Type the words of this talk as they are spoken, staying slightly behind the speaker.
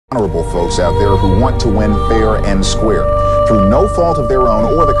Honorable folks out there who want to win fair and square. Through no fault of their own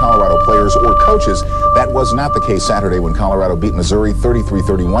or the Colorado players or coaches, that was not the case Saturday when Colorado beat Missouri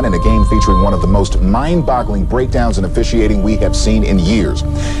 33-31 in a game featuring one of the most mind-boggling breakdowns in officiating we have seen in years.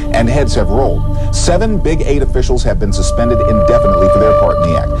 And heads have rolled. 7 Big 8 officials have been suspended indefinitely for their part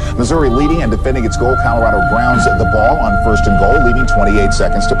in the act. Missouri leading and defending its goal. Colorado grounds the ball on 1st and goal, leaving 28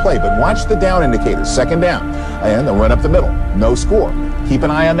 seconds to play. But watch the down indicators. 2nd down. And they'll run up the middle. No score. Keep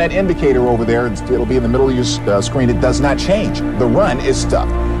an eye on that indicator over there. It'll be in the middle of your screen. It does not change. The run is stuck.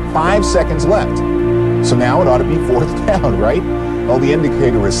 5 seconds left. So now it ought to be 4th down, right? Well, the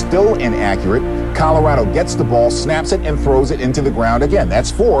indicator is still inaccurate. Colorado gets the ball, snaps it, and throws it into the ground again. That's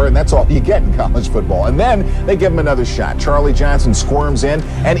 4, and that's all you get in college football. And then they give him another shot. Charlie Johnson squirms in,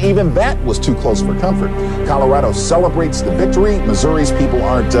 and even that was too close for comfort. Colorado celebrates the victory. Missouri's people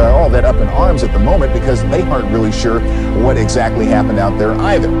aren't all that up in arms at the moment because they aren't really sure what exactly happened out there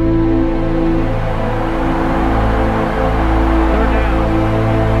either.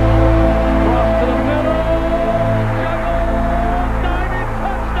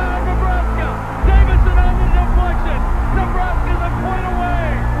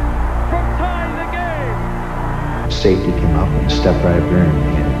 Safety came up and stepped right up there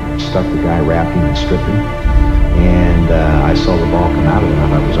and stuck the guy wrapping and stripping. And I saw the ball come out of it. I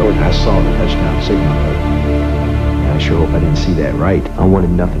thought it was over. I saw the touchdown signal. And I sure hope I didn't see that right. I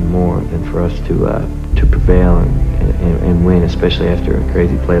wanted nothing more than for us to prevail and win, especially after a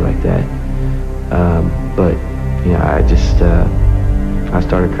crazy play like that. But you know, I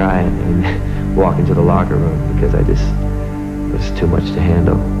started crying and walking to the locker room because it was too much to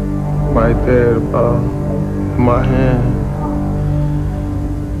handle. Right there, my hand,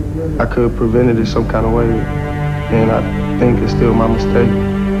 I could have prevented it some kind of way, and I think it's still my mistake.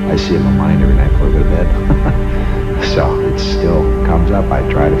 I see it in my mind every night before I go to bed. So it still comes up. I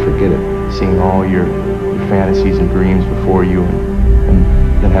try to forget it. Seeing all your fantasies and dreams before you, and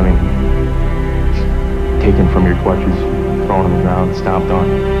then having taken from your clutches, thrown on the ground, stomped on,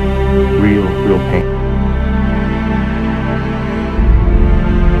 real pain.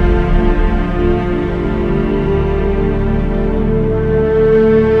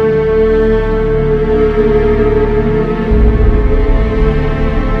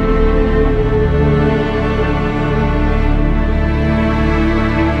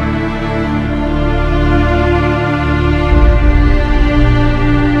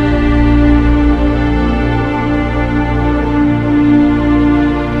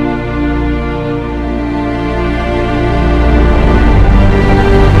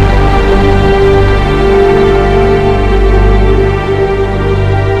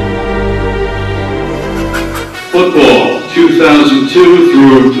 Football 2002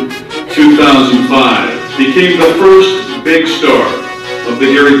 through 2005 became the first big star of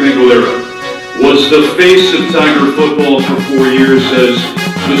the Gary Pinkel era. Was the face of Tiger football for 4 years as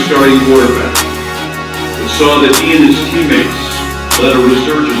the starting quarterback. It saw that he and his teammates led a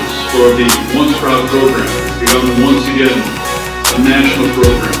resurgence for the once proud program, becoming once again a national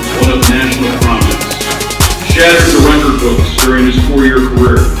program, one of national prominence. Shattered the record books during his 4-year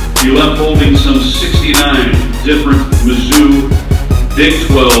career. He left holding some 69 different Mizzou, Big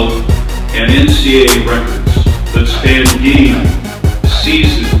 12, and NCAA records that span game,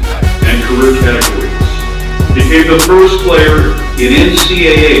 season, and career categories. Became the first player in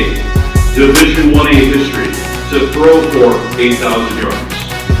NCAA Division I-A history to throw for 8,000 yards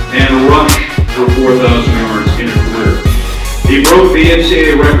and rush for 4,000 yards in a career. He broke the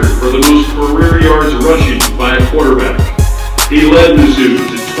NCAA record for the most career yards rushing by a quarterback. He led Mizzou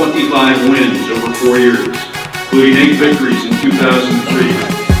to 25 wins over 4 years, including 8 victories in 2003,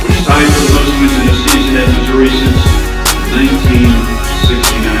 which tied for the most wins in a season at Missouri since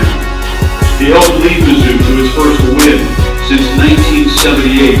 1969. He helped lead Mizzou to its first win since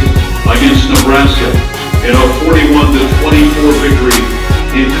 1978 against Nebraska in a 41-24 victory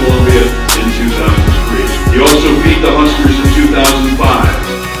in Columbia in 2003. He also beat the Huskers in 2005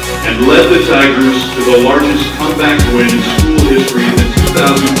 and led the Tigers to the largest comeback win in school history in the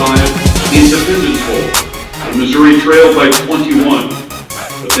 2005 Independence Bowl. The Missouri trailed by 21,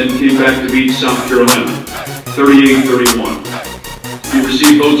 but then came back to beat South Carolina 38-31. He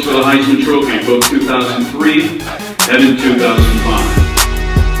received votes for the Heisman Trophy in both 2003 and in 2005.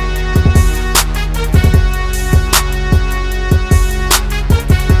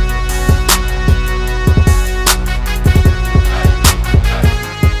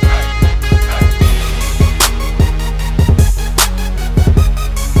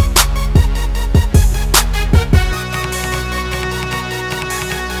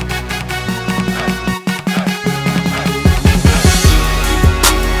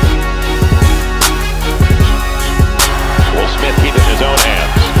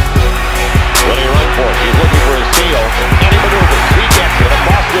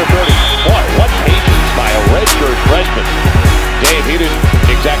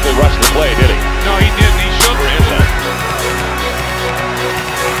 exactly rush the play, did he? No, he didn't. He should.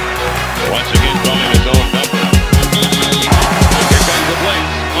 Once again, calling his own number. Here comes the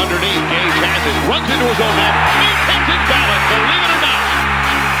blitz. Underneath, Gage has it. Runs into his own net. Maintains his balance, believe it or not.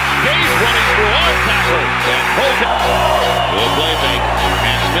 Gage running through all tackles. And holds it. Little play fake.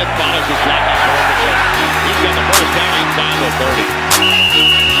 And Smith follows his blocking perfectly. He's got the first down inside the 30.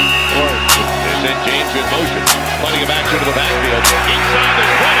 They sent James in motion. Plenty of action to the backfield. Inside the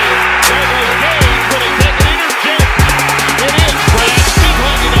 20. There goes Gage. Will he take an intercept? It is Brad Smith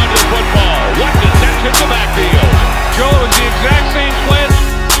hanging onto the football. What deception in the backfield. Joe, is the exact same play.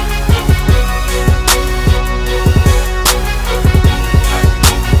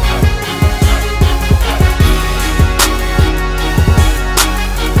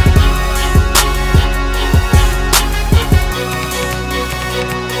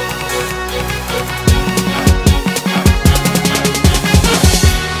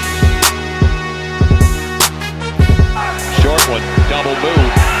 Double move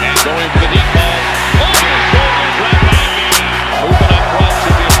and going for the deep ball. Over his shoulder, grabbed by Gage. Moving up front,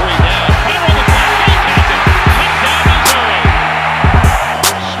 should be a free down. Fire on the back, Gage has it. Touchdown, Missouri.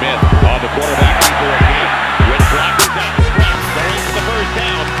 Smith on the quarterback keeper again. With blockers out in front, going for the first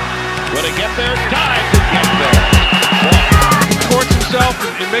down. Will he get there? Dives and gets there. Courts himself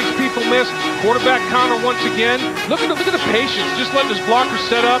and makes people miss. Quarterback counter once again. Look at the patience. Just letting his blocker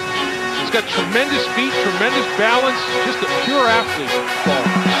set up. He's got tremendous feet, tremendous balance, just a pure athlete.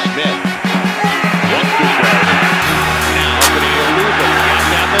 Smith wants to throw. Now can he elude him?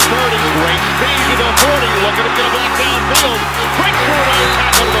 Gets at the 30. Great speed to the 40. Looking to get a block downfield. Breaks through it on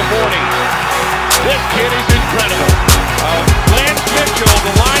tackle to the 40. This kid is incredible. Lance Mitchell,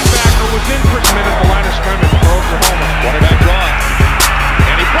 the linebacker, was in Prickman at the line of scrimmage for Oklahoma. Quarterback draw.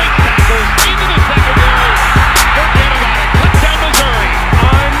 And he breaks tackles into the secondary. Forget about it. Touchdown, Missouri.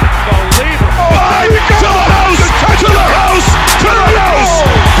 Unbelievable. To the house! To the house! To the house!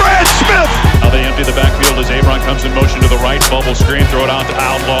 Brad Smith! Now they empty the backfield as Abron comes in motion to the right. Bubble screen, throw it out to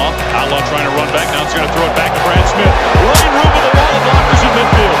Outlaw. Outlaw trying to run back. Now it's going to throw it back to Brad Smith. Running room with a wall of blockers in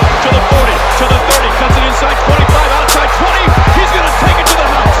midfield. To the 40, to the 30. Cuts it inside 25, outside 20. He's going to take it to the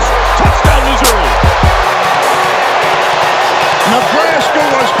house. Touchdown, Missouri. Nebraska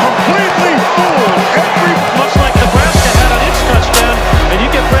was completely fooled. Much like Nebraska had on its touchdown, and you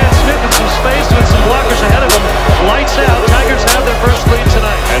get Brad Smith in some space with some blockers ahead of him. Lights out. Tigers have their first lead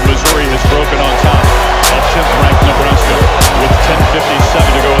tonight. And Missouri has broken on top of 10th ranked Nebraska with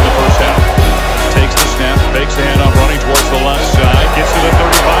 10:57 to go in the first half. Takes the snap, fakes the handoff, running towards the left side, gets to the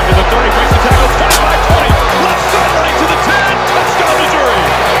 35, to the 30, breaks the tackle, 25-20, left side running to the 10, touchdown Missouri!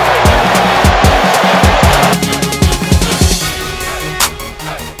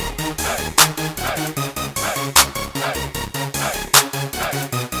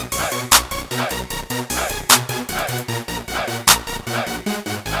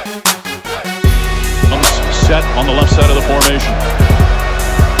 Set on the left side of the formation.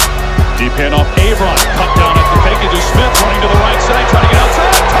 Deep handoff, Abron, cut down at the fake. It is Smith running to the right side, trying to get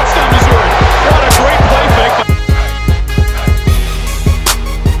outside. Touchdown, Missouri. What a great play fake.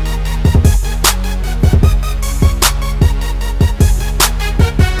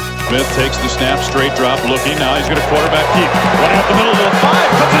 Smith takes the snap, straight drop, looking. Now he's going to quarterback keep. Running up the middle of the 5,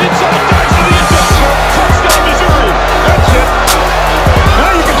 cuts it inside, dives to the end zone. Touchdown, Missouri. That's it.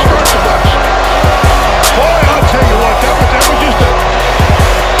 Now you can start the bus. Boy, I'll tell you what, that was just a...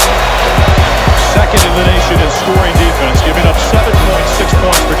 Second in the nation in scoring defense, giving up 7.6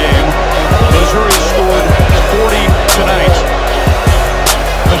 points per game. Missouri has scored 40 tonight.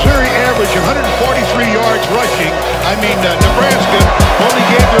 Missouri averaged 143 yards rushing. I mean, Nebraska only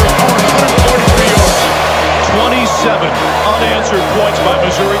gave their opponent 143 yards. 27 unanswered points by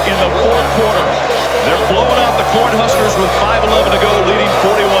Missouri in the fourth quarter. They're blowing out the Cornhuskers with 5:11 to go, leading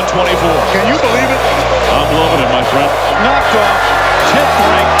 41-24. Can you believe it? I'm loving it, my friend. Knocked off 10th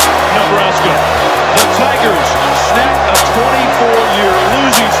ranked Nebraska. The Tigers snap a 24-year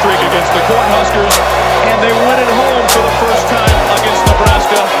losing streak against the Cornhuskers, and they win at home for the first time against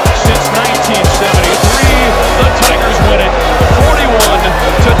Nebraska since 1973. The Tigers win it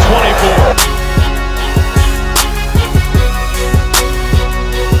 41-24.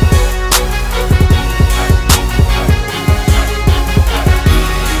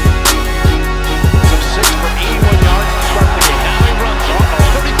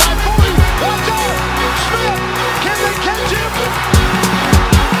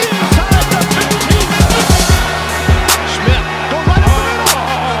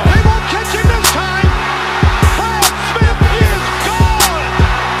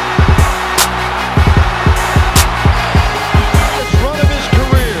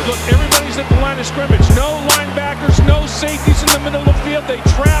 field. They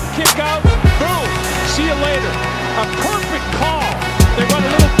trap, kick out. Boom. See you later. A perfect call. They run a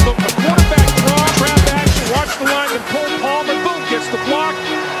quarterback draw, trap action. Watch the lineman pull Palmer. Boom. Gets the block.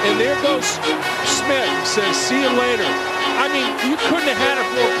 And there goes Smith. Says, see you later. I mean, you couldn't have had a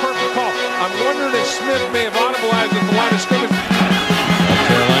more perfect call. I'm wondering if Smith may have audibilized at the line of scrimmage.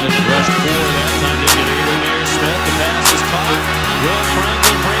 Carolina's rushed forward that time. They get even there. Smith, the pass is caught. Will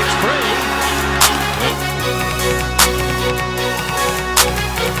Franklin breaks free.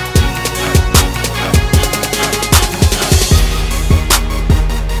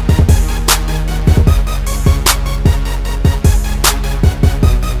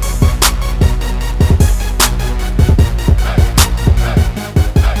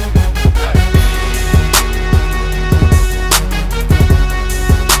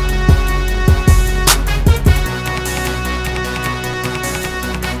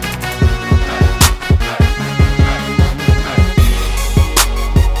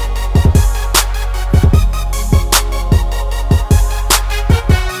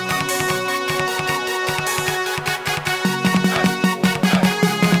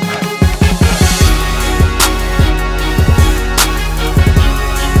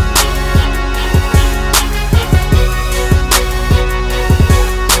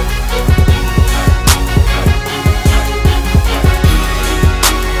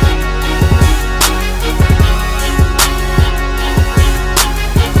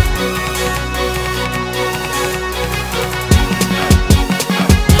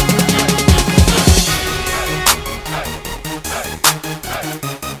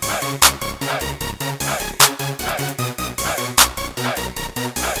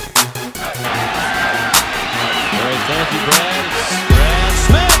 Thank you, Brad. Brad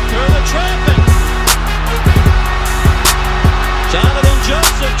Smith through the traffic. Jonathan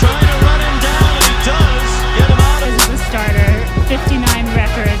Joseph trying to run him down, and he does get him out. As a starter, 59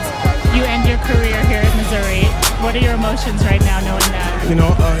 records. You end your career here at Missouri. What are your emotions right now, knowing that? You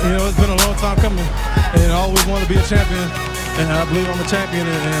know, it's been a long time coming, and I always wanted to be a champion. And I believe I'm a champion,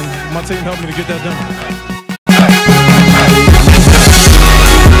 and my team helped me to get that done.